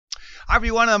Hi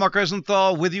everyone, I'm Mark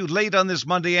Rosenthal with you late on this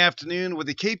Monday afternoon with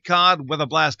the Cape Cod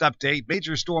Weatherblast update.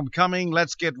 Major storm coming.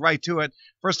 Let's get right to it.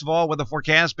 First of all, weather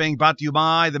forecast being brought to you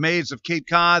by the Maids of Cape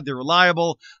Cod. They're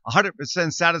reliable,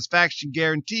 100% satisfaction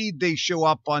guaranteed. They show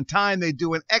up on time. They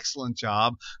do an excellent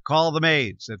job. Call the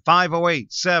Maids at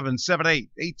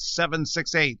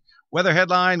 508-778-8768. Weather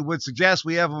headline would suggest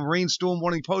we have a marine storm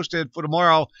warning posted for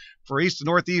tomorrow for east to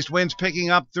northeast winds picking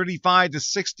up 35 to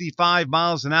 65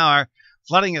 miles an hour.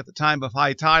 Flooding at the time of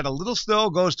high tide. A little snow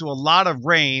goes to a lot of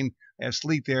rain. I have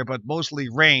sleet there, but mostly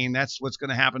rain. That's what's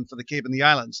going to happen for the Cape and the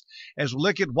Islands. As we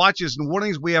look at watches and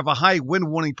warnings, we have a high wind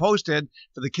warning posted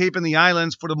for the Cape and the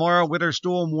Islands for tomorrow. Winter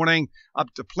storm warning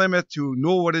up to Plymouth to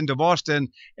Norwood into Boston.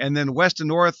 And then west and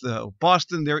north,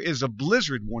 Boston, there is a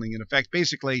blizzard warning in effect,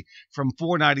 basically from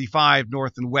 495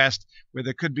 north and west, where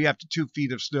there could be up to 2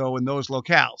 feet of snow in those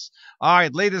locales. All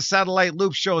right, latest satellite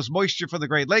loop shows moisture from the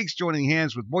Great Lakes joining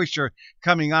hands with moisture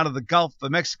coming out of the Gulf of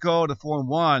Mexico to form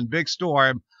one big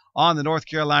storm on the North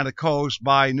Carolina coast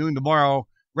by noon tomorrow.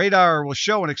 Radar will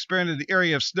show an expanded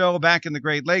area of snow back in the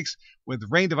Great Lakes, with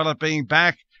rain developing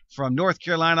back from North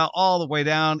Carolina all the way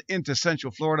down into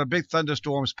central Florida. Big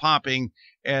thunderstorms popping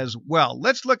as well.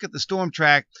 Let's look at the storm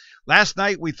track. Last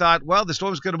night we thought, well, the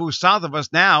storm's going to move south of us.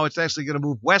 Now it's actually going to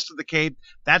move west of the Cape.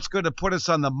 That's going to put us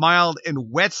on the mild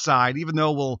and wet side, even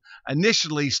though we'll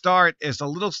initially start as a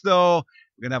little snow.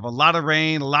 We're going to have a lot of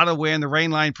rain, a lot of wind. The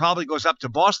rain line probably goes up to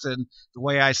Boston, the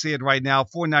way I see it right now,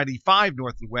 495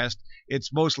 north and west.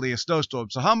 It's mostly a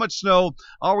snowstorm. So how much snow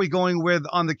are we going with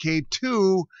on the Cape?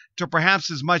 2 to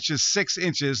perhaps as much as 6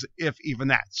 inches, if even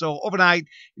that. So overnight,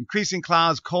 increasing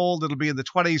clouds, cold. It'll be in the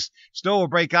 20s. Snow will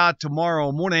break out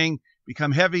tomorrow morning,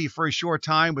 become heavy for a short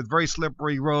time with very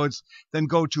slippery roads, then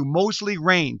go to mostly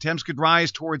rain. Temps could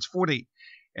rise towards 40.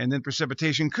 And then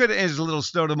precipitation could end as a little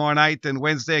snow tomorrow night. Then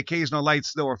Wednesday, occasional light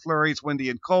snow or flurries, windy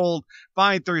and cold.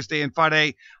 Fine Thursday and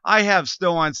Friday. I have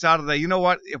snow on Saturday. You know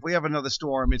what? If we have another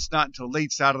storm, it's not until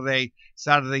late Saturday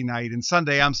night. And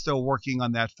Sunday, I'm still working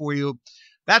on that for you.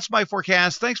 That's my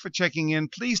forecast. Thanks for checking in.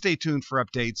 Please stay tuned for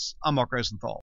updates. I'm Mark Rosenthal.